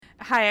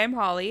Hi, I'm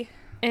Holly.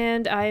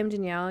 And I am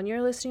Danielle, and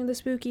you're listening to The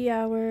Spooky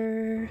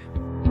Hour.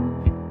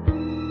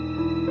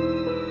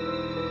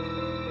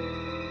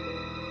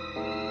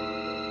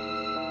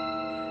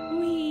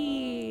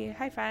 Wee!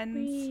 Hi, friends.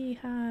 Wee,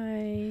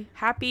 hi.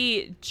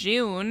 Happy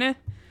June.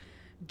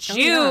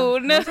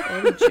 June! Oh, yeah.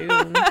 Early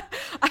June.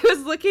 I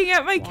was looking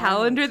at my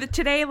calendar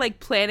today, like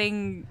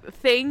planning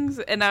things,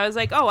 and I was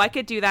like, oh, I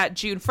could do that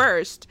June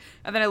 1st.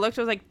 And then I looked,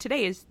 I was like,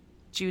 today is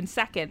June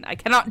 2nd. I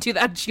cannot do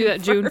that June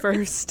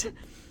 1st.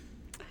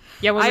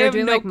 Yeah, when we were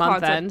doing like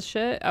month end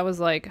shit, I was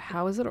like,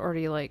 how is it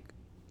already like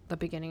the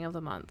beginning of the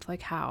month?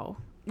 Like, how?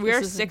 We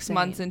are 6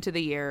 months into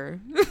the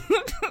year.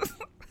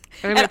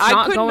 I mean, it's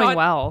not going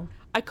well.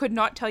 I could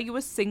not tell you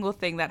a single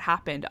thing that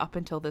happened up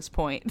until this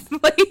point.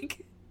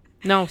 Like,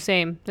 no,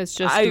 same. It's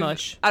just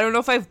mush. I don't know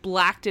if I've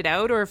blacked it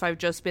out or if I've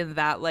just been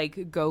that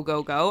like go,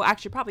 go, go.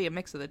 Actually, probably a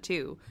mix of the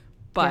two.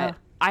 But yeah.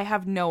 I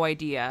have no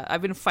idea.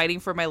 I've been fighting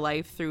for my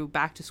life through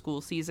back to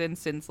school season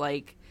since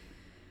like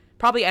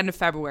probably end of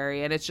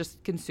February, and it's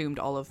just consumed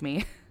all of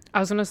me. I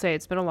was gonna say,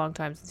 it's been a long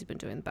time since you've been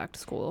doing back to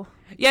school.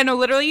 Yeah, no,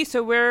 literally.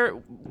 So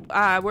we're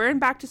in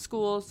back to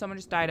school. Someone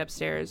just died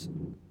upstairs.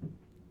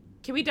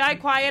 Can we die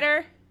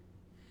quieter?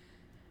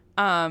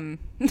 Can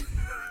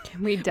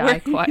we die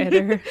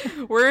quieter?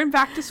 We're in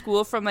back to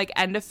school from like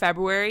end of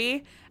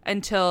February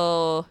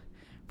until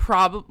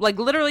probably like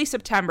literally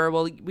September.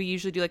 Well, we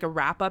usually do like a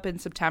wrap up in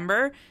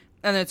September,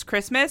 and then it's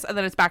Christmas, and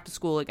then it's back to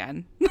school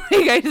again.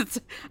 Like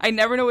I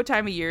never know what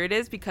time of year it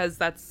is because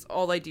that's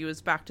all I do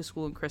is back to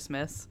school and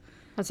Christmas.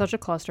 That's such a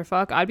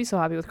clusterfuck. I'd be so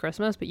happy with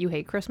Christmas, but you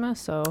hate Christmas,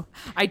 so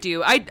I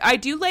do. I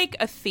do like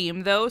a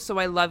theme though, so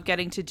I love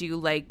getting to do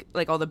like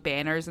all the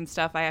banners and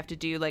stuff I have to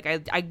do. Like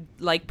I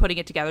like putting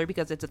it together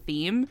because it's a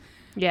theme.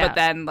 Yeah. But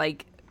then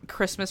like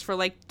Christmas for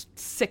like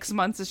 6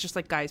 months is just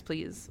like, guys,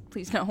 please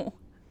no.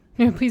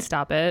 Please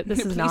stop it.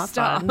 This is not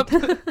fun.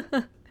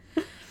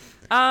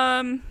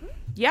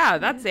 Yeah,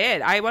 that's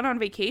it. I went on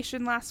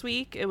vacation last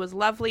week. It was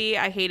lovely.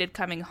 I hated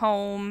coming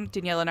home.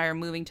 Danielle and I are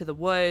moving to the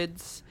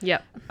woods.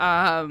 Yep.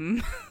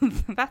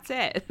 That's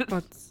it.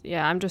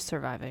 Yeah, I'm just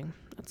surviving.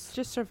 It's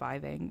just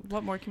surviving.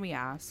 What more can we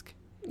ask?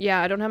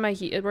 Yeah, I don't have my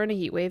heat. We're in a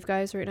heat wave,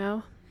 guys, right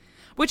now.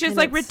 Which is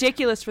like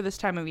ridiculous for this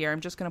time of year.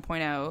 I'm just going to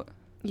point out.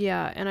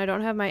 Yeah, and I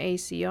don't have my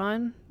AC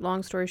on.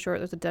 Long story short,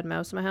 there's a dead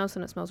mouse in my house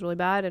and it smells really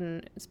bad,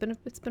 and it's been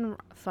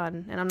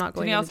fun, and I'm not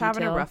going Danielle's into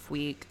detail. having a rough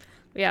week.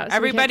 Yeah, so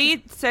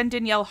everybody send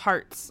Danielle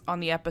hearts on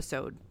the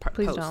episode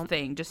please post don't.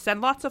 thing. Just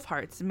send lots of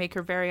hearts and make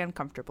her very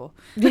uncomfortable.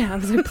 Yeah, I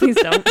was like, please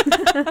don't.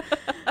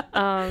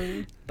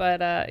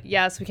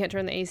 Yeah, so we can't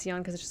turn the AC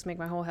on because it just make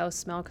my whole house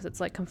smell because it's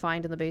like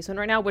confined in the basement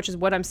right now, which is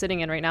what I'm sitting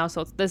in right now.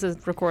 So this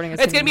is recording.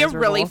 It's gonna be a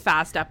really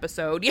fast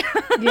episode. Yeah.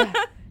 Yeah.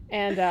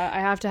 And I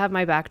have to have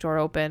my back door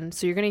open.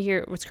 So you're going to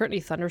hear, it's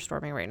currently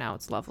thunderstorming right now.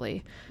 It's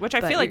lovely. Which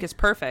I feel like is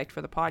perfect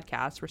for the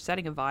podcast. We're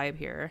setting a vibe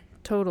here.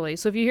 Totally.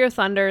 So if you hear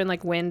thunder and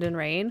like wind and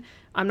rain,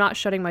 I'm not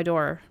shutting my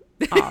door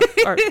off.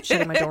 Or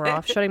shutting my door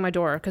off. Shutting my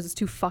door because it's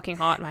too fucking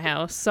hot in my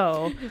house.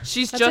 So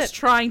she's just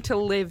trying to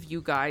live,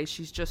 you guys.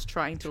 She's just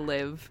trying to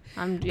live.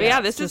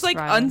 This is like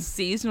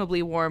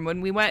unseasonably warm. When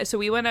we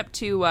went up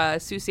to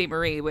Sault Ste.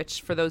 Marie,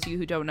 which for those of you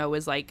who don't know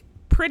is like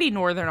pretty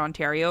northern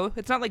Ontario.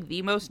 It's not like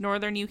the most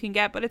northern you can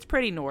get, but it's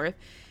pretty north.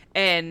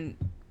 And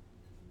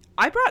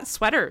I brought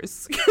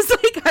sweaters because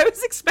like I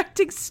was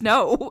expecting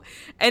snow,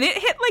 and it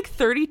hit like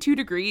 32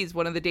 degrees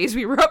one of the days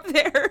we were up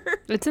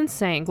there. It's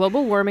insane.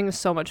 Global warming is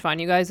so much fun,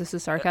 you guys. This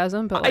is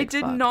sarcasm, but like, I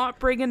did not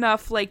bring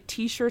enough like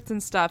t-shirts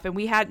and stuff, and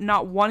we had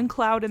not one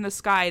cloud in the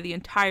sky the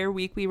entire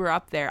week we were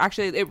up there.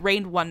 Actually, it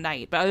rained one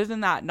night, but other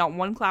than that, not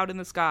one cloud in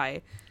the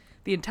sky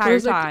the entire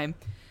time.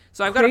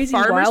 So I've got a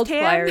farmer's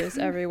tan. Wildfires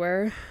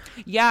everywhere.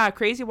 Yeah,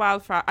 crazy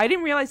wildfire. I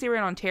didn't realize they were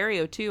in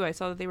Ontario too. I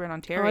saw that they were in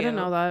Ontario. Oh, I didn't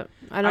know that.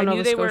 I know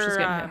Nova Scotia's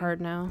getting hit hard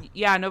now.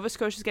 Yeah, Nova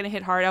Scotia's getting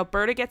hit hard.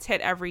 Alberta gets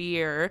hit every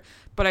year,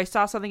 but I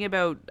saw something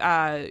about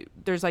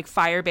there's like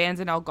fire bans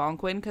in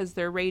Algonquin because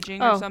they're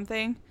raging or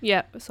something.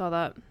 Yeah, I saw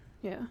that.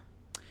 Yeah.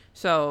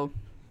 So,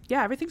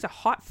 yeah, everything's a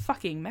hot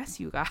fucking mess,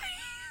 you guys.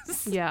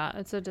 Yeah,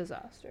 it's a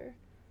disaster.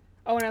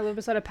 Oh, and I live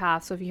beside a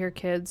path, so if you hear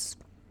kids,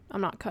 I'm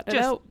not cutting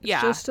it out.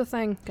 It's just a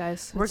thing,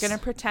 guys. We're going to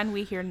pretend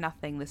we hear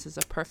nothing. This is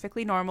a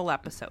perfectly normal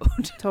episode.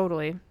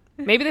 Totally.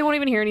 Maybe they won't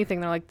even hear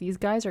anything. They're like, these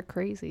guys are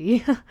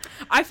crazy.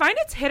 I find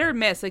it's hit or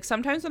miss. Like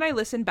sometimes when I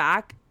listen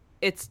back,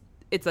 it's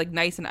like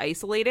nice and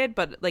isolated,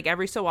 but like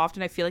every so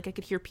often I feel like I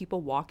could hear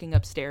people walking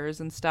upstairs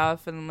and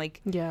stuff, and like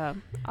yeah,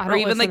 I don't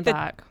even like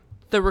back.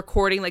 The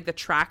recording, like the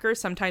tracker,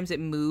 sometimes it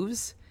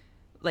moves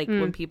like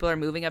when people are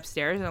moving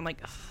upstairs, and I'm like,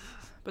 ugh.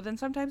 But then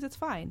sometimes it's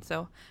fine.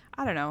 So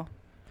I don't know.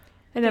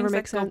 It never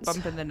makes sense.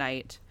 Bump in the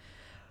night.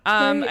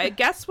 I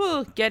guess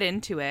we'll get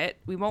into it.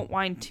 We won't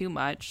whine too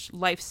much.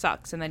 Life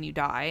sucks and then you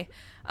die.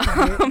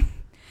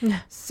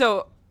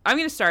 So I'm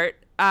going to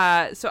start.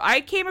 So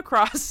I came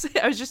across,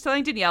 I was just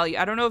telling Danielle,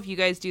 I don't know if you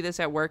guys do this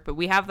at work, but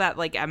we have that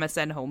like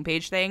MSN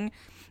homepage thing,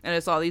 and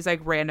it's all these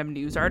like random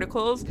news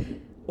articles.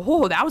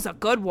 Oh, that was a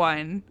good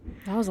one.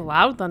 That was a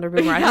loud thunder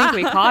boomer. I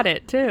think we caught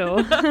it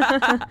too.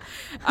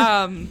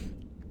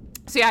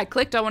 So yeah, I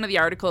clicked on one of the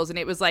articles and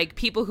it was like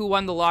people who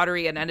won the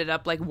lottery and ended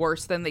up like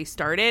worse than they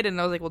started. And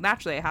I was like, well,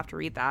 naturally I have to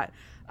read that.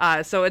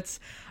 So it's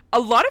a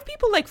lot of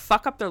people like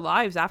fuck up their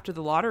lives after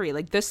the lottery.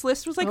 Like this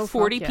list was like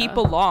 40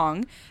 people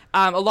long.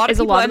 A lot of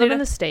people them in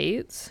the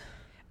States.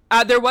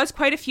 There was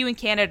quite a few in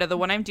Canada. The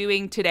one I'm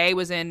doing today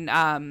was in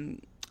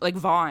like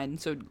Vaughan,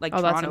 so like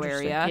Toronto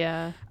area.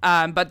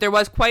 Yeah. But there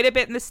was quite a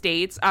bit in the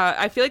States.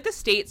 I feel like the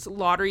States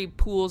lottery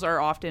pools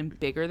are often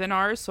bigger than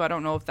ours, so I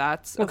don't know if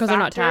that's because they're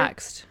not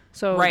taxed.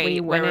 So right, when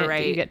you win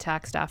it, you get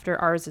taxed after.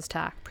 Ours is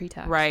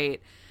pre-tax.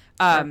 Right.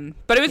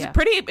 But it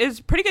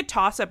was pretty good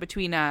toss up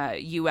between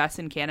US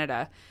and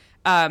Canada.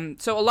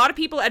 So a lot of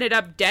people ended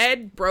up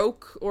dead,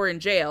 broke, or in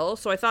jail.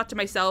 So I thought to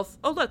myself,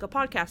 oh, look, a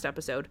podcast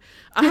episode.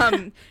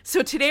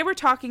 So today we're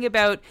talking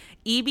about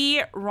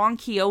Ibi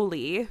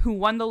Roncaioli, who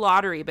won the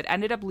lottery but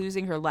ended up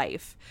losing her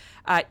life.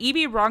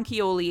 Ibi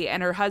Roncaioli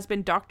and her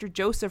husband, Dr.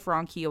 Joseph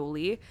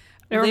Roncaioli.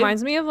 It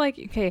reminds me of like,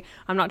 okay,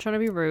 I'm not trying to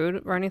be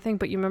rude or anything,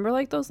 but you remember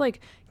like those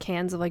like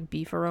cans of like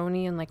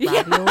beefaroni and like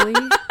ravioli?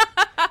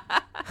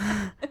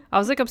 I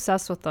was like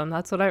obsessed with them.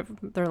 That's what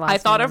their last. I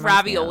thought of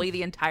ravioli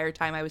the entire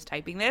time I was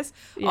typing this.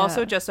 Yeah.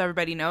 Also, just so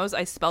everybody knows,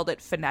 I spelled it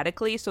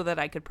phonetically so that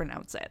I could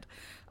pronounce it.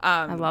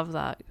 I love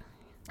that.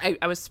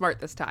 I was smart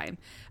this time.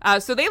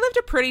 So they lived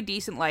a pretty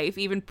decent life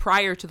even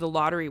prior to the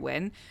lottery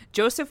win.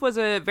 Joseph was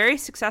a very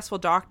successful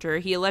doctor.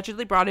 He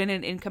allegedly brought in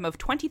an income of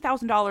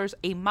 $20,000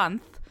 a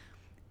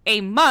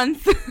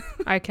month.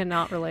 I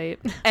cannot relate.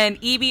 And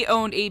Ibi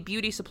owned a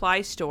beauty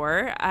supply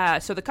store.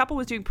 So the couple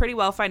was doing pretty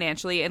well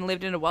financially and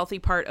lived in a wealthy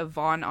part of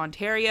Vaughan,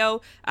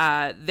 Ontario.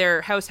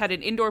 Their house had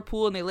an indoor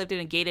pool and they lived in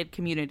a gated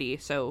community.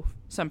 So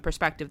some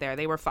perspective there.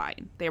 They were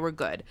fine. They were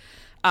good.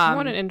 I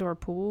want an indoor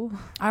pool.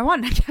 I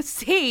want the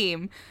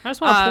same. I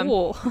just want a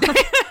pool.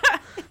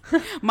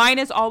 Mine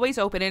is always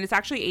open and it's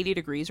actually 80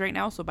 degrees right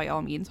now. So by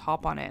all means,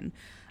 hop on in.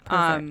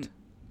 Perfect.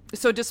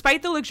 So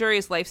despite the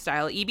luxurious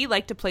lifestyle, Ibi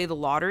liked to play the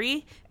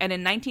lottery, and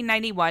in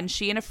 1991,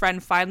 she and a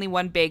friend finally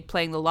won big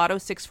playing the Lotto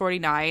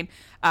 649,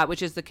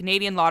 which is the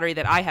Canadian lottery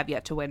that I have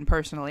yet to win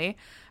personally.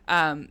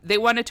 They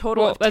won a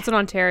total of... That's an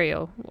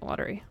Ontario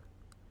lottery.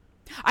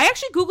 I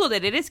actually Googled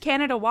it. It is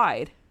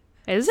Canada-wide.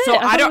 Is it? So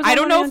I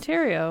don't know.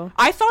 Ontario.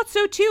 I thought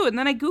so too, and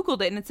then I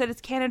Googled it, and it said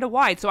it's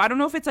Canada-wide. So I don't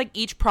know if it's like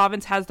each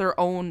province has their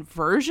own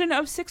version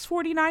of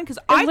 649, because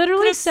it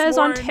literally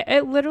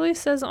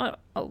says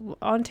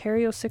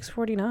Ontario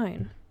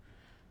 649.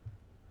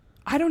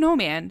 I don't know,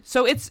 man.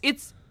 So it's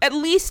at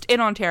least in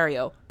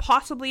Ontario,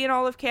 possibly in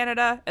all of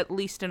Canada, at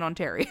least in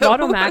Ontario.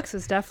 Lotto Max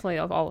is definitely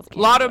of all of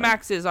Canada. Lotto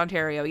Max is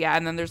Ontario, yeah,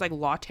 and then there's like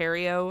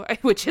Lotario,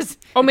 which is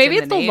maybe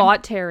it's the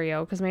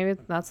Lotario, because maybe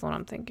that's the one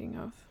I'm thinking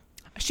of.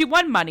 She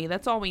won money.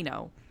 That's all we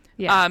know.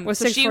 Yeah, it was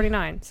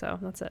 $649, so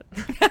that's it.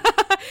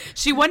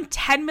 She won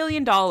 $10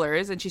 million,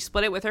 and she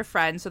split it with her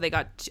friend, so they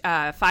got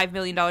 $5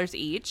 million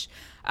each.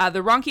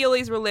 The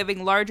Roncaiolis were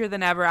living larger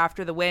than ever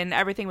after the win.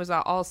 Everything was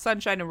all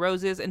sunshine and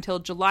roses until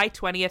July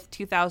 20th,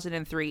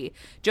 2003.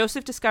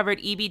 Joseph discovered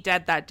Ibi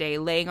dead that day,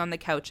 laying on the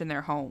couch in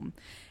their home.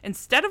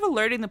 Instead of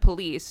alerting the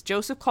police,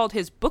 Joseph called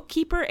his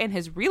bookkeeper and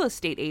his real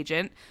estate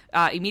agent,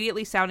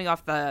 immediately sounding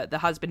off the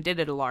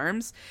husband-did-it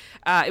alarms.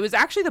 It was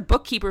actually the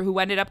bookkeeper who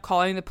ended up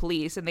calling the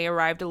police, and they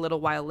arrived a little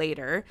while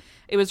later.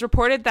 It was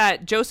reported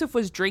that Joseph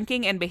was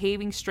drinking and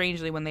behaving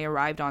strangely when they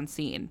arrived on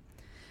scene.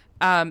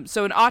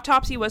 So an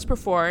autopsy was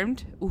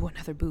performed. Ooh,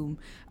 another boom.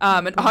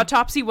 An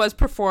autopsy was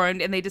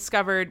performed, and they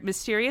discovered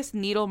mysterious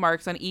needle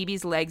marks on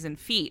Ibi's legs and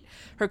feet.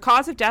 Her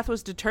cause of death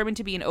was determined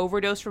to be an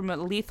overdose from a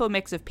lethal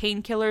mix of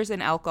painkillers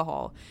and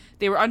alcohol.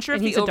 They were unsure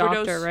if the overdose... He's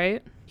a doctor,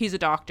 right? He's a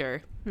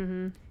doctor.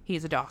 Mm-hmm.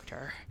 He's a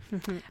doctor.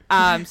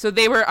 So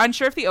they were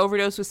unsure if the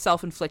overdose was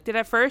self-inflicted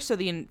at first, so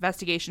the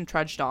investigation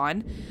trudged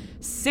on.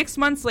 6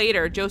 months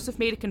later, Joseph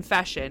made a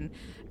confession.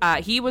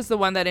 He was the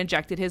one that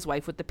injected his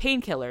wife with the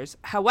painkillers.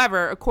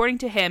 However, according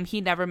to him, he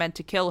never meant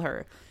to kill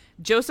her.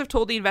 Joseph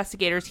told the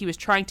investigators he was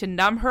trying to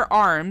numb her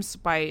arms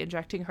by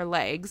injecting her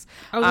legs.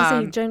 I was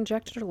going to say he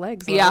injected her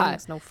legs. Yeah. That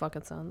makes no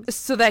fucking sense.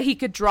 So that he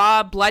could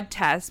draw blood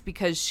tests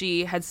because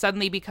she had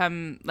suddenly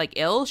become like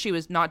ill. She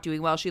was not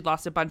doing well. She'd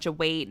lost a bunch of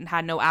weight and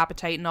had no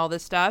appetite and all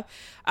this stuff.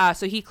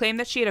 So he claimed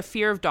that she had a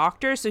fear of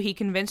doctors. So he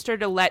convinced her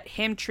to let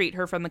him treat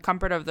her from the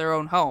comfort of their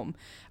own home.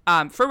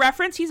 For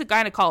reference, he's a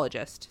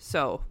gynecologist.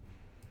 So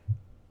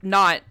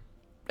not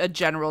a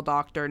general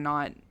doctor,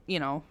 not,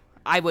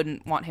 I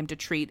wouldn't want him to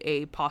treat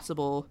a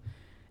possible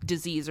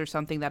disease or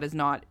something that is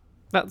not...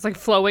 That's like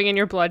flowing in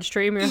your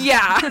bloodstream.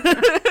 Yeah.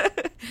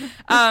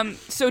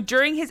 So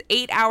during his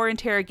 8-hour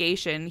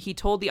interrogation, he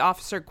told the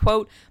officer,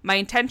 quote, "My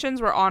intentions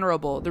were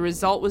honorable. The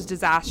result was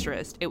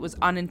disastrous. It was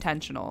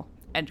unintentional,"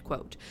 end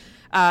quote.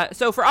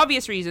 So for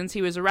obvious reasons,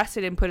 he was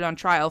arrested and put on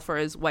trial for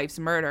his wife's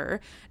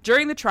murder.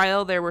 During the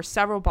trial, there were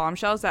several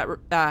bombshells that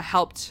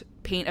helped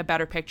paint a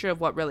better picture of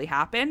what really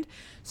happened.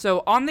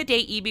 So on the day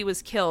Evie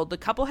was killed, the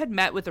couple had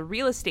met with a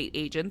real estate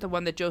agent, the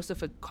one that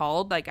Joseph had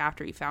called like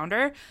after he found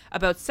her,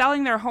 about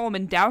selling their home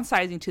and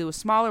downsizing to a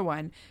smaller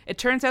one. It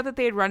turns out that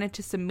they had run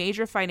into some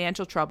major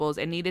financial troubles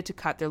and needed to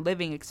cut their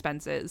living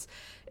expenses.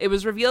 It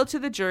was revealed to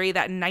the jury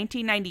that in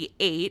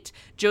 1998,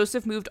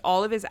 Joseph moved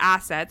all of his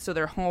assets, so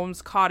their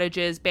homes,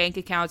 cottages, bank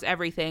accounts,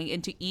 everything,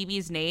 into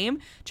Evie's name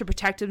to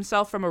protect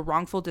himself from a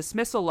wrongful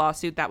dismissal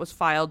lawsuit that was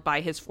filed by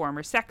his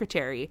former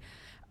secretary.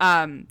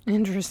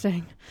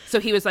 Interesting. So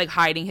he was like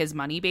hiding his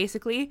money,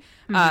 basically.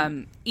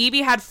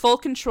 Evie had full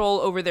control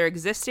over their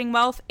existing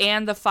wealth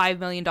and the $5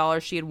 million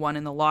she had won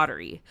in the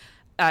lottery.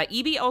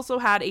 Evie also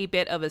had a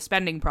bit of a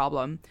spending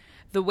problem.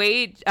 The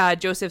way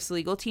Joseph's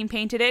legal team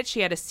painted it, she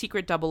had a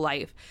secret double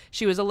life.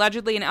 She was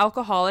allegedly an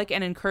alcoholic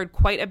and incurred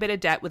quite a bit of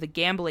debt with a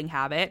gambling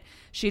habit.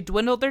 She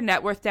dwindled their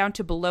net worth down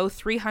to below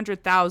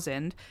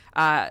 $300,000,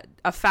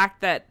 a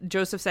fact that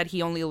Joseph said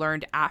he only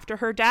learned after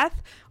her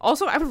death.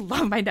 Also, I would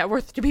love my net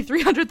worth to be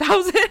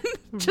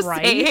 $300,000. Just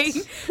saying.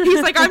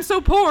 He's like, I'm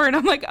so poor, and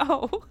I'm like,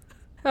 oh.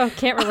 Oh,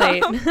 can't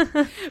relate.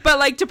 But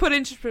like, to put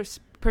into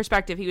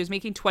perspective, he was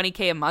making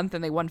 $20K a month,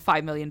 and they won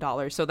 $5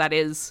 million. So that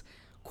is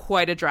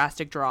quite a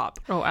drastic drop.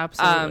 Oh,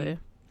 absolutely.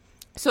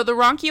 So the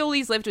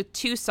Roncaioli's lived with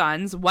two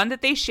sons, one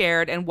that they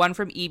shared and one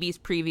from Evie's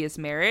previous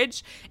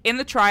marriage. In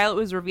the trial, it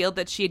was revealed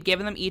that she had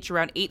given them each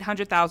around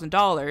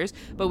 $800,000,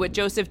 but what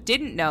Joseph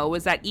didn't know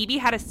was that Evie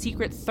had a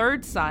secret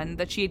third son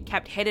that she had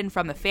kept hidden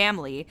from the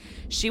family.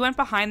 She went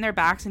behind their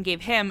backs and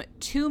gave him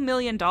 $2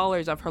 million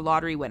of her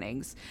lottery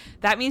winnings.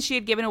 That means she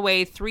had given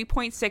away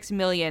 $3.6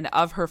 million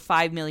of her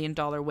 $5 million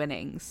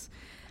winnings.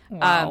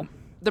 Wow.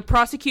 The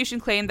prosecution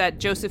claimed that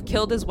Joseph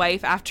killed his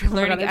wife after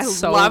learning. God, I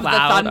so love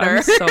loud. the thunder.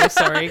 I'm so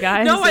sorry,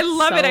 guys. No, I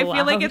love so it. I feel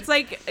loud.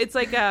 like it's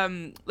like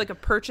a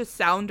purchase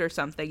sound or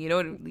something. You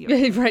know?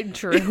 Right,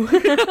 true.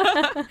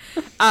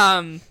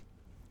 Blah,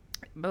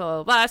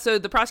 blah, blah. So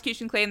the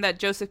prosecution claimed that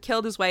Joseph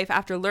killed his wife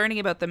after learning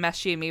about the mess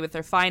she had made with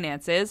her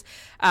finances.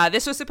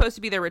 This was supposed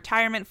to be their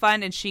retirement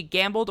fund, and she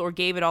gambled or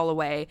gave it all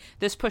away.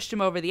 This pushed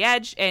him over the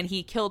edge, and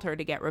he killed her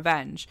to get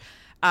revenge.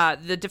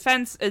 The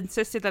defense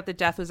insisted that the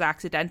death was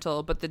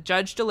accidental, but the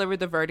judge delivered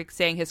the verdict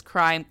saying his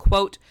crime,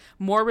 quote,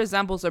 more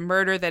resembles a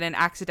murder than an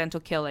accidental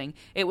killing.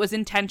 It was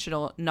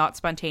intentional, not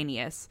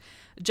spontaneous.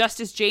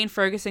 Justice Jane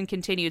Ferguson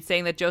continued,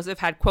 saying that Joseph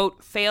had,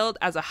 quote, failed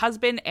as a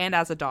husband and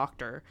as a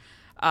doctor.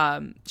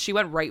 She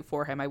went right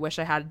for him. I wish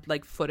I had,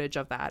 like, footage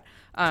of that.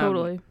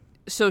 Totally.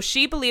 So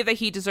she believed that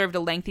he deserved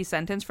a lengthy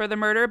sentence for the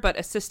murder, but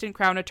Assistant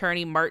Crown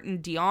Attorney Martin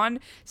Dion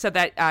said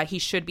that he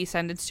should be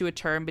sentenced to a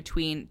term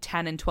between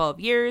 10 and 12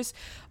 years.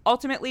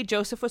 Ultimately,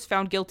 Joseph was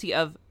found guilty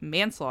of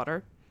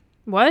manslaughter.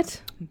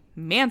 What?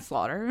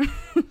 Manslaughter.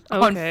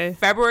 Okay. On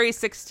February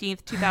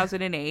 16th,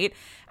 2008,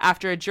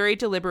 after a jury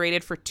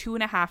deliberated for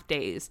 2.5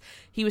 days.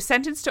 He was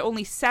sentenced to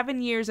only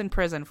 7 years in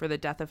prison for the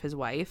death of his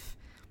wife.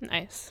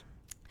 Nice.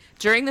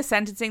 During the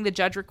sentencing, the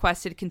judge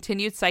requested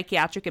continued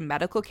psychiatric and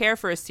medical care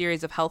for a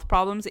series of health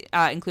problems,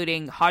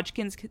 including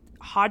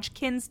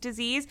Hodgkin's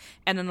disease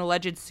and an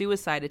alleged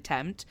suicide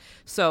attempt.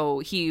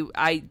 So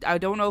I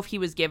don't know if he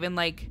was given,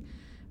 like,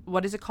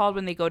 what is it called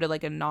when they go to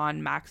like a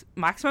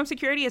maximum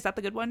security? Is that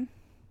the good one?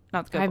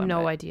 Not the good one. I have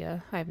no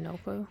idea. I have no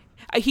clue.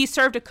 He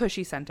served a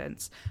cushy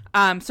sentence.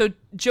 So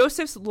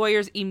Joseph's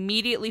lawyers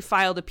immediately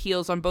filed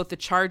appeals on both the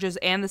charges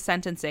and the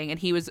sentencing, and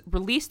he was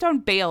released on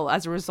bail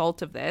as a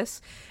result of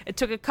this. It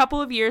took a couple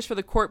of years for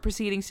the court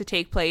proceedings to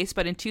take place,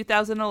 but in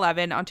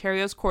 2011,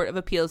 Ontario's Court of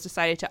Appeals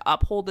decided to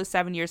uphold the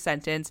 7-year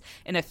sentence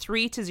in a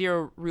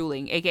 3-0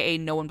 ruling, aka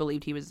no one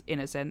believed he was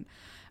innocent.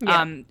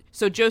 Yeah.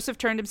 So Joseph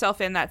turned himself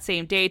in that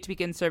same day to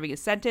begin serving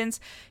his sentence.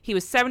 He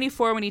was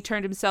 74 when he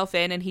turned himself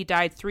in, and he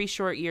died 3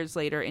 short years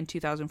later in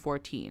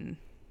 2014.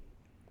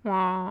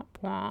 Womp,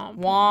 womp,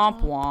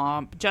 womp,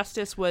 womp.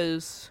 Justice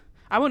was,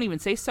 I won't even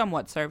say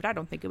somewhat served. I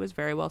don't think it was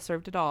very well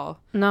served at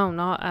all. No,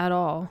 not at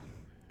all.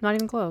 Not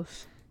even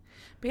close.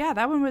 But yeah,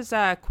 that one was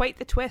quite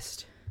the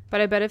twist. But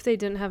I bet if they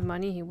didn't have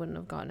money, he wouldn't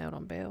have gotten out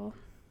on bail.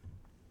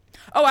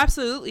 Oh,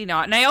 absolutely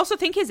not. And I also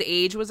think his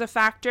age was a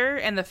factor,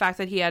 and the fact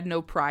that he had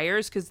no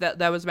priors, because that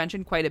was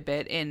mentioned quite a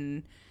bit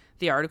in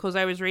the articles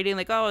I was reading.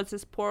 Like, oh, it's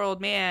this poor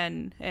old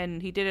man,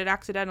 and he did it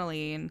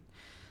accidentally. And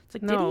it's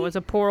like, no, it was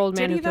a poor old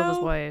man who killed his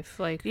wife.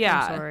 Like,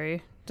 yeah. I'm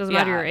sorry. Doesn't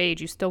matter your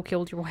age. You still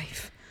killed your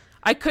wife.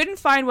 I couldn't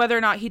find whether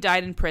or not he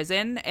died in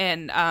prison,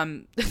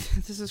 and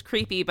this is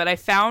creepy, but I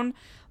found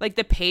like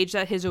the page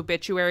that his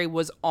obituary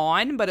was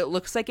on, but it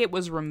looks like it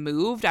was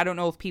removed. I don't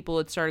know if people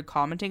had started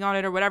commenting on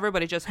it or whatever,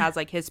 but it just has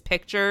like his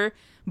picture,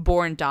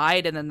 born,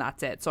 died, and then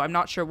that's it. So I'm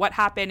not sure what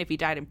happened, if he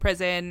died in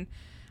prison.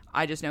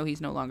 I just know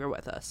he's no longer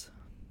with us.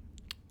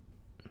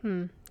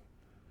 Shame.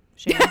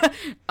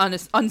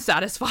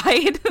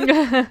 Unsatisfied.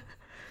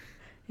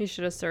 He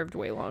should have served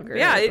way longer.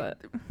 Yeah,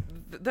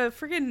 the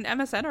freaking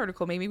MSN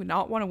article made me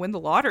not want to win the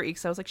lottery,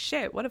 because I was like,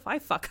 shit, what if I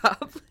fuck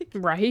up?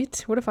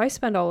 Right? What if I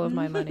spend all of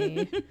my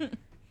money?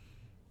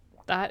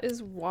 That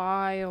is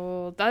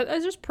wild. That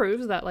just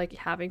proves that like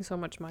having so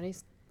much money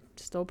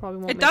still probably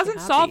won't. It doesn't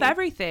solve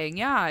everything.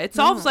 Yeah, it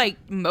solves like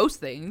most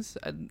things.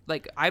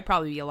 Like I'd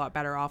probably be a lot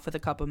better off with a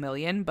couple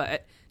million, but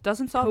it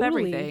doesn't solve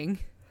everything.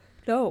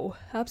 No,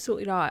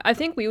 absolutely not. I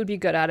think we would be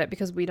good at it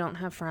because we don't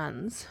have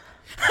friends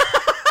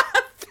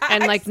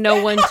and like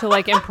no one to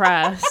like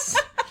impress.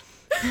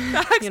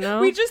 You know,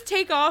 we just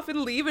take off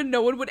and leave, and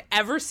no one would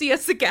ever see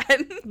us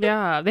again.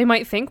 Yeah, they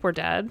might think we're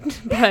dead,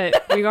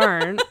 but we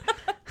aren't.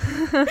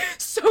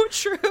 So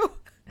true.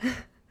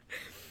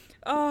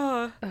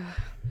 Okay.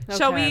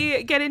 Shall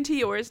we get into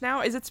yours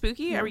now? Is it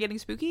spooky? Yeah. Are we getting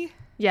spooky?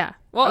 Yeah.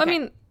 Well, okay. I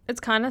mean, it's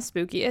kind of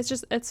spooky.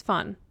 It's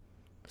fun.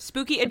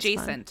 Spooky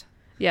adjacent.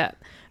 Yeah.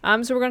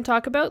 So we're going to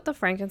talk about the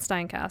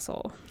Frankenstein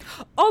castle.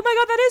 Oh my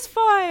God, that is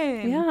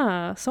fun.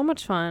 Yeah, so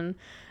much fun.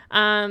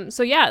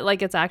 So yeah,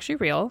 like it's actually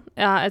real.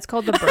 It's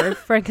called the Bird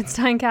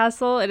Frankenstein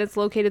Castle, and it's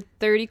located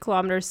 30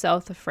 kilometers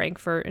south of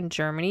Frankfurt in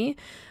Germany.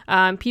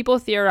 People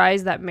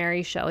theorize that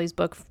Mary Shelley's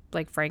book,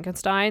 like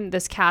Frankenstein,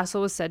 this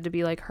castle was said to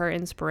be like her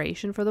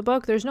inspiration for the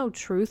book. There's no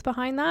truth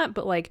behind that,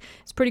 but like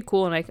it's pretty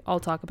cool, and I'll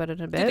talk about it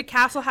in a bit. Did the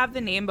castle have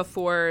the name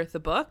before the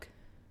book?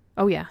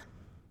 Oh yeah.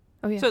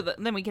 So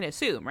then we can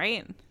assume,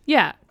 right?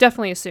 Yeah,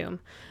 definitely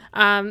assume.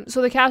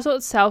 So the castle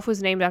itself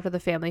was named after the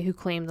family who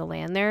claimed the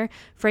land there.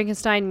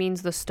 Frankenstein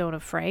means the stone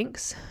of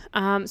Franks.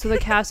 So the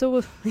castle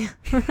was...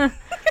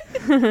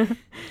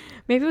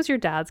 Maybe it was your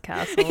dad's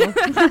castle.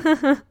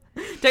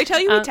 Did I tell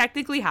you we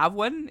technically have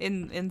one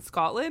in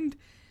Scotland?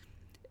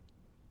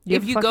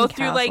 If you go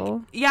through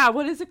castle?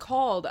 What is it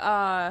called?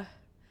 I'll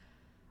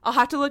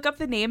have to look up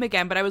the name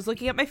again, but I was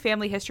looking at my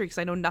family history because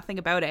I know nothing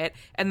about it.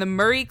 And the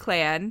Murray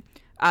clan...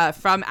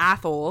 from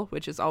Atholl,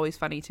 which is always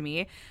funny to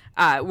me,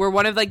 were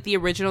one of like the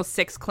original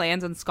 6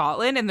 clans in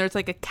Scotland, and there's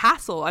like a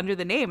castle under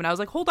the name, and I was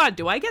like, hold on,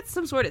 do I get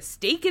some sort of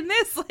stake in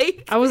this?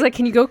 Like, I was like,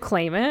 can you go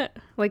claim it?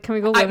 Like, can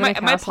we go live in a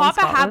castle? My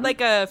papa had like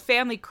a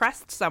family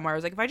crest somewhere. I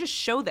was like, if I just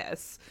show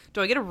this,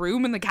 do I get a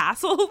room in the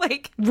castle?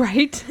 Like,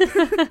 right?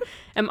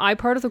 Am I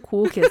part of the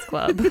cool kids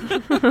club?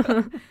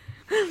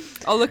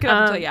 I'll look it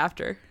up and tell you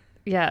after.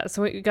 Yeah,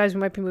 so guys, we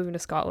might be moving to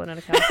Scotland in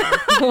a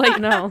castle. Like,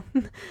 no.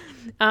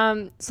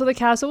 So the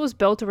castle was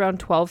built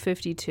around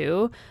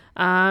 1252.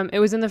 It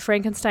was in the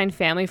Frankenstein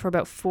family for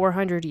about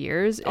 400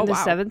 years. In the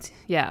 17th,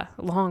 yeah,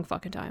 a long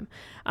fucking time.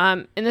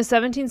 In the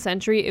 17th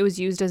century, it was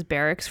used as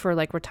barracks for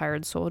like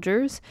retired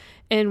soldiers.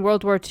 In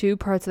World War II,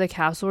 parts of the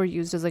castle were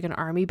used as like an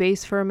army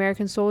base for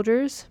American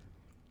soldiers.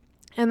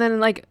 And then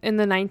like in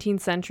the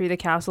 19th century, the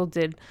castle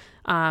did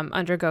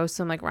undergo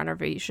some like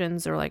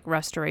renovations or like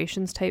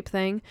restorations type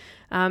thing.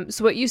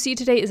 So what you see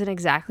today isn't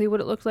exactly what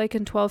it looked like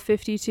in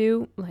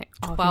 1252. Like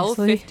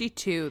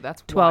 1252,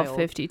 that's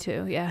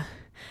 1252, yeah.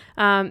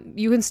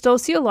 You can still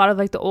see a lot of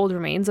like the old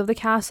remains of the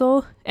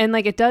castle, and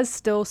like it does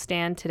still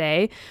stand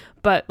today,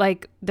 but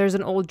like there's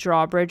an old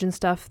drawbridge and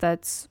stuff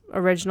that's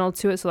original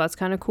to it, so that's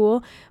kind of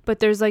cool. But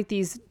there's like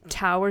these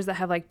towers that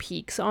have like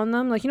peaks on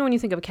them, like, you know, when you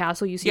think of a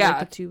castle, you see like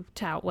the two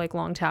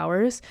long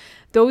towers.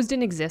 Those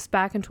didn't exist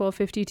back in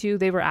 1252.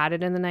 They were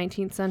added in the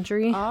 19th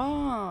century.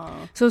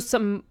 So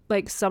some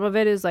of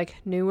it is like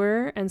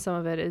newer and some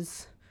of it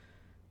is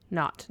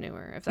not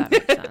newer, if that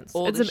makes sense.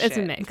 It's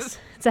a mix.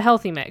 It's a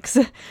healthy mix.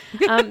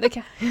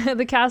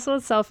 The castle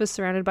itself is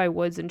surrounded by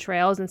woods and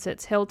trails and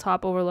sits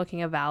hilltop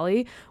overlooking a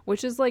valley,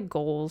 which is like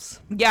goals.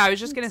 Yeah, I was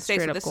just gonna say,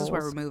 so this is where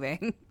we're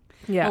moving.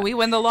 Yeah, when we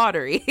win the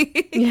lottery.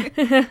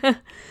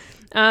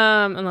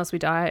 Unless we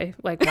die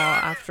like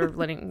after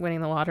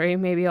winning the lottery,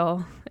 maybe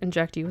I'll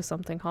inject you with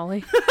something,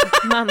 Holly.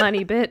 Not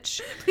money,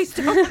 bitch. Please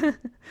don't.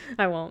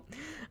 I won't.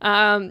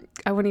 I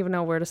wouldn't even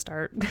know where to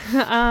start.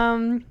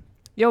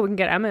 Yo, we can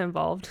get Emma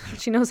involved.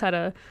 She knows how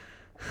to.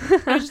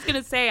 I was just going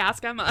to say,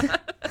 ask Emma.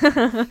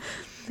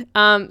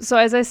 So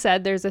as I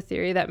said, there's a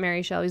theory that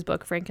Mary Shelley's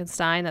book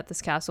Frankenstein, that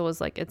this castle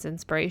was like its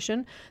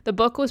inspiration. The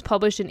book was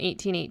published in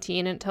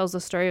 1818 and it tells the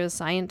story of a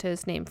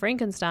scientist named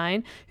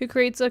Frankenstein who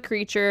creates a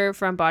creature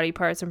from body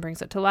parts and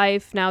brings it to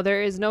life. Now,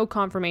 there is no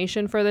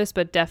confirmation for this,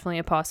 but definitely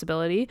a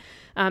possibility.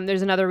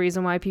 There's another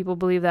reason why people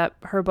believe that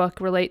her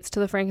book relates to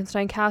the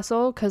Frankenstein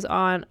castle, because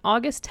on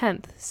August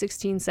 10th,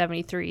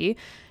 1673,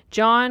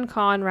 John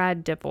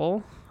Conrad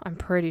Dipple, I'm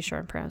pretty sure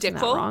I'm pronouncing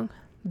that wrong.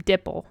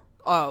 Dipple.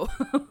 Oh.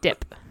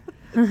 Dip.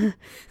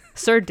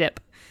 Sir Dip.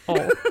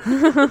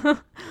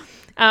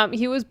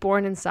 He was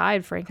born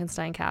inside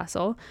Frankenstein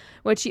Castle,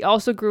 which he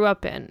also grew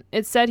up in.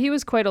 It's said he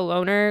was quite a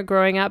loner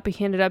growing up, but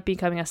he ended up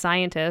becoming a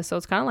scientist, so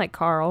it's kind of like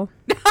Carl.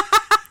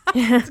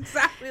 It's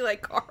exactly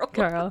like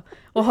Carl.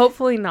 Well,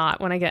 hopefully not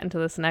when I get into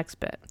this next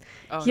bit.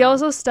 He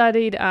also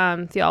studied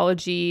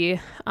theology,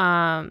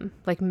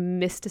 like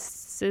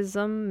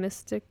mysticism.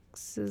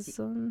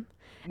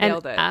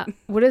 Nailed it.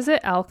 What is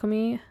it?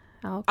 Alchemy,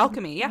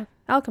 yeah.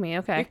 Alchemy,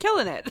 okay. You're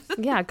killing it.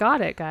 Yeah,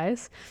 got it,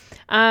 guys.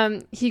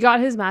 He got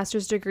his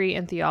master's degree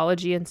in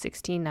theology in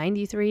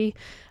 1693.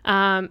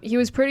 He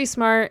was pretty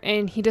smart,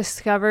 and he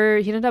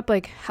ended up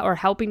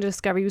helping to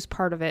discover, he was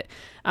part of it,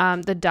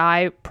 the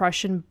dye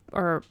Prussian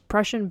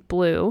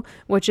blue,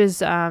 which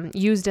is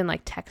used in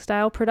like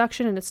textile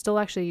production, and it's still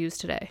actually used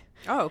today.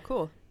 Oh,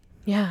 cool.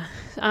 Yeah.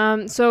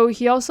 So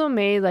he also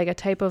made like a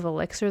type of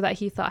elixir that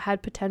he thought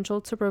had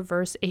potential to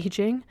reverse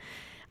aging.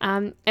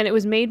 And it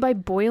was made by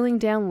boiling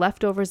down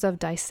leftovers of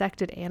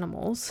dissected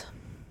animals.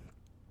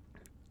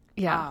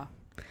 Yeah. Wow.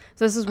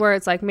 So this is where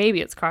it's like, maybe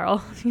it's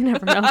Carl. You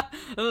never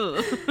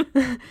know.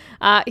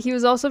 He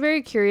was also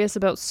very curious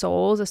about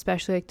souls,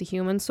 especially like the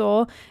human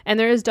soul. And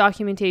there is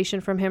documentation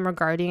from him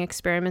regarding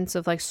experiments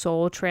of like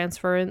soul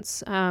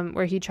transference,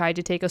 where he tried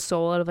to take a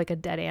soul out of like a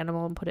dead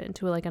animal and put it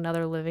into like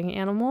another living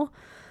animal.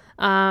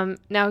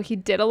 Now he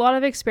did a lot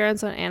of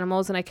experiments on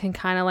animals, and I can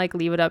kind of like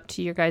leave it up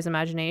to your guys'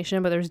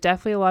 imagination, but there's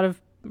definitely a lot of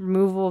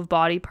removal of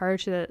body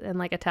parts and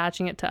like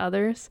attaching it to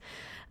others.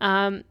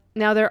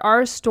 Now there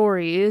are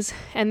stories,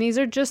 and these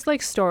are just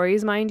like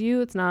stories, mind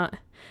you. It's not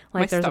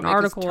like there's an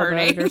article about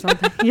it or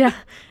something. Yeah,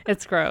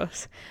 it's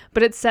gross.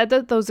 But it's said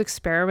that those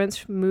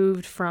experiments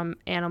moved from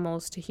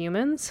animals to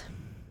humans.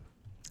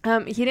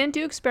 He didn't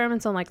do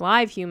experiments on like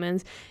live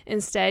humans.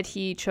 Instead,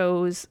 he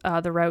chose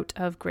the route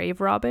of grave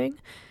robbing.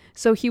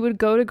 So he would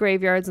go to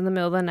graveyards in the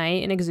middle of the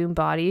night and exhume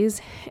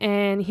bodies.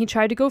 And he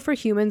tried to go for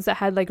humans that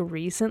had like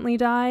recently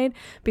died,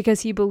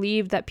 because he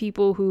believed that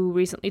people who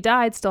recently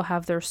died still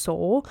have their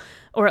soul,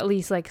 or at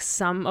least like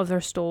some of their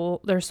soul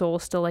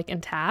still like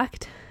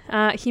intact.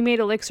 He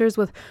made elixirs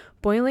with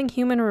boiling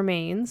human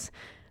remains,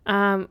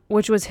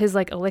 which was his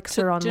like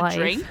elixir on life.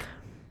 Drink?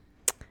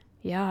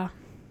 Yeah.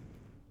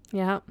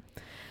 Yeah.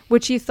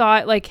 Which he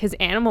thought like his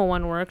animal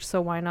one worked, so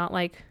why not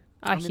like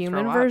a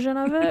human version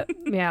of it?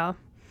 Yeah.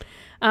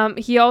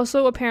 He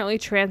also apparently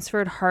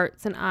transferred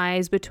hearts and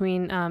eyes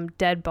between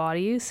dead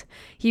bodies.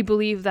 He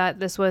believed that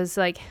this was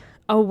like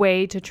a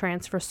way to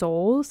transfer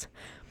souls.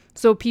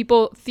 So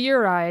people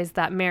theorize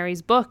that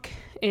Mary's book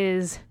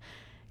is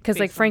because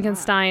like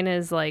Frankenstein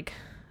is like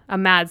a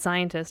mad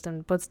scientist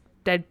and puts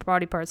dead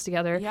body parts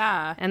together.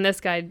 Yeah. And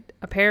this guy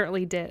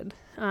apparently did.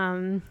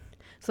 So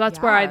that's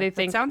why they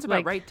think. That sounds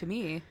about right to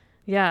me.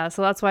 Yeah.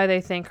 So that's why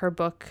they think her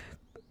book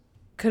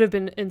could have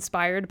been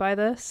inspired by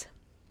this.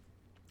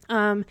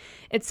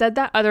 It said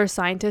that other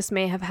scientists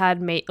may have had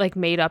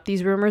made up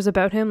these rumors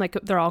about him, like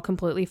they're all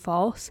completely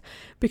false,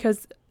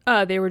 because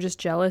they were just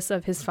jealous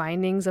of his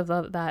findings of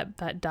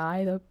that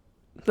dye,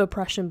 the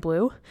Prussian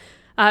blue.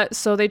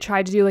 So they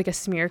tried to do like a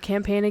smear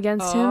campaign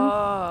against him.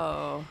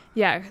 Oh,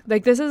 yeah,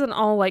 like this isn't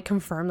all like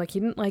confirmed. Like he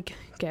didn't like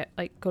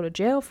go to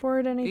jail for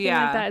it or anything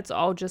like that. It's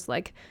all just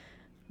like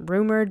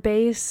rumored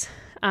base.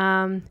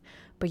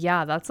 But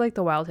yeah, that's like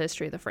the wild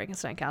history of the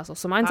Frankenstein castle.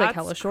 So mine's like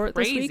hella short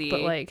this week,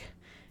 but like.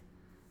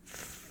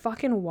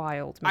 Fucking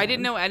wild, man. I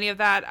didn't know any of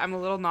that. I'm a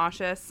little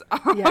nauseous.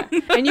 Yeah,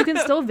 and you can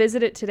still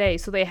visit it today.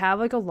 So they have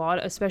like a lot,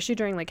 especially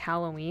during like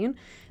Halloween,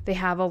 they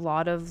have a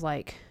lot of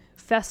like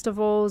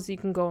festivals. You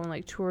can go and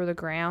like tour the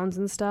grounds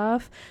and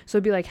stuff. So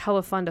it'd be like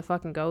hella fun to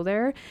fucking go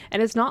there.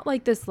 And it's not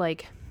like this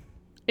like,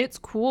 it's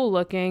cool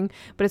looking,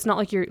 but it's not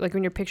like you're like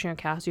when you're picturing a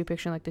castle, you're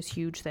picturing like this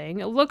huge thing.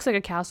 It looks like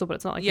a castle, but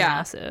it's not like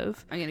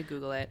massive. I'm gonna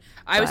Google it.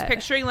 I was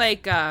picturing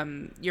like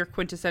your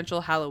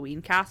quintessential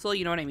Halloween castle.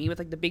 You know what I mean, with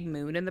like the big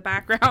moon in the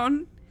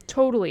background.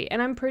 Totally.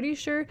 And I'm pretty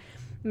sure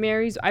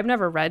I've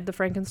never read the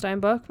Frankenstein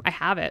book. I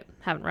haven't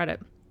read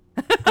it.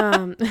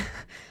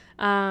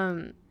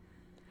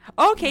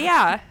 Okay,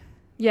 yeah.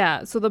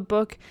 Yeah, so the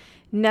book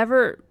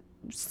never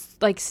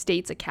like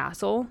states a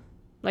castle,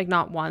 like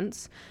not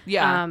once.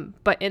 Yeah.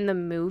 But in the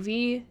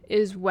movie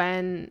is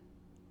in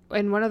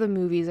one of the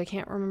movies, I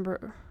can't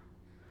remember,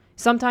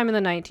 sometime in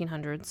the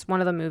 1900s,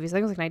 one of the movies, I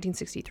think it was like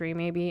 1963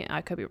 maybe,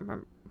 I could be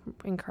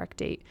incorrect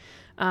date.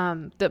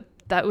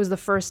 That was the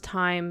first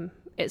time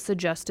it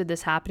suggested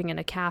this happening in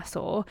a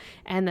castle,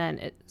 and then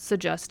it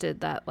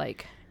suggested that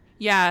like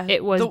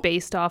it was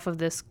based off of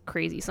this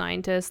crazy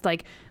scientist,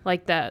 like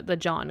the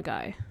John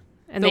guy,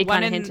 and they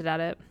kind of hinted at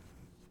it.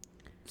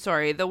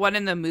 Sorry, the one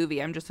in the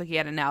movie, I'm just looking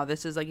at it now.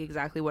 This is like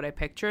exactly what I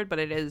pictured, but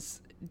it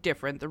is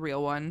different, the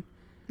real one.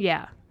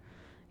 Yeah,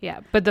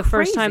 but the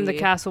first time the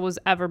castle was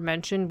ever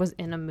mentioned was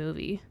in a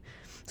movie,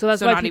 so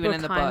that's why not even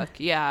in the book.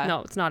 Yeah,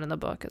 no, it's not in the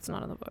book.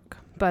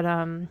 But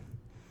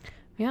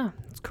yeah,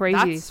 it's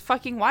crazy. That's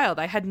fucking wild.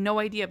 I had no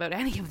idea about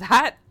any of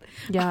that.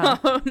 Yeah.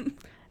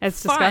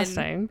 It's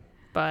disgusting,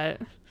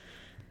 but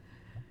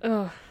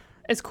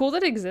it's cool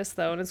that it exists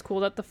though, and it's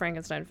cool that the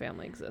Frankenstein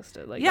family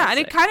existed. Like, yeah, and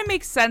it kind of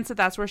makes sense that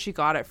that's where she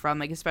got it from,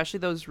 like especially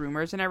those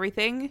rumors and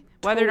everything.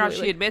 Whether or not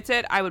she admits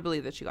it, I would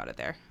believe that she got it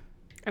there.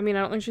 I mean,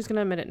 I don't think she's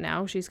gonna admit it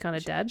now. She's kind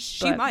of dead.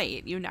 She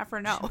might. You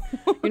never know.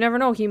 You never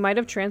know. He might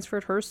have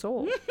transferred her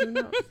soul. Who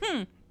knows?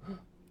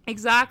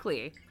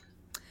 Exactly.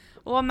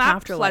 Well, on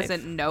that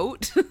pleasant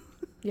note.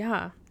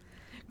 Yeah.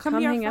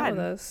 Come hang out with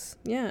us.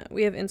 Yeah.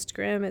 We have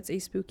Instagram. It's a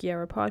Spooky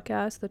Hour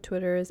Podcast. The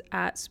Twitter is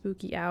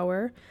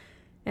 @SpookyHour.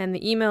 And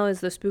the email is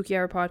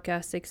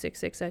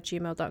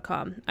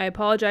thespookyhourpodcast666@gmail.com. I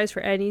apologize for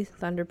any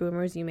thunder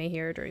boomers you may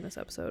hear during this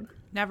episode.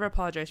 Never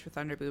apologize for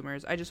thunder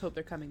boomers. I just hope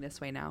they're coming this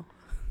way now.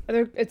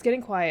 It's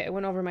getting quiet. It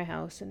went over my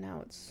house, and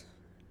now it's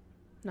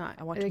not.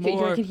 I want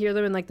more. You can hear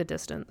them in like the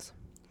distance.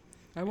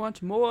 I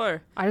want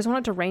more. I just want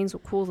it to rain so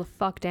it cools the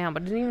fuck down,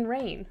 but it didn't even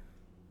rain.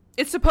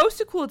 It's supposed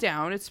to cool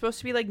down. It's supposed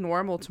to be like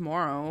normal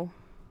tomorrow.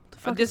 What the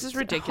This is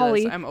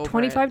ridiculous. Holly, I'm over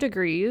 25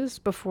 degrees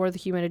before the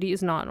humidity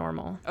is not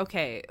normal.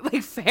 Okay,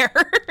 like fair.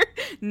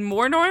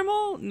 More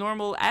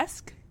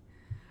normal-esque.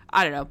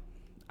 I don't know.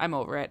 I'm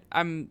over it.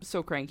 I'm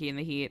so cranky in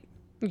the heat.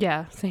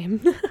 Yeah,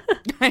 same.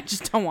 I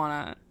just don't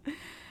want to.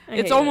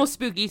 It's almost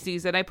spooky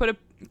season. I put a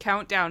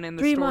countdown in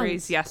the 3 stories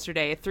months.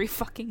 yesterday. 3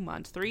 fucking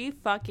months. 3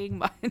 fucking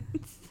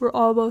months. We're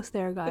almost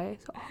there, guys.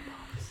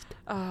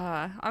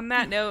 Almost. On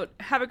that note,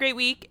 have a great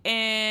week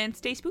and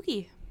stay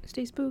spooky.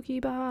 Stay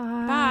spooky.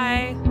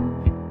 Bye. Bye.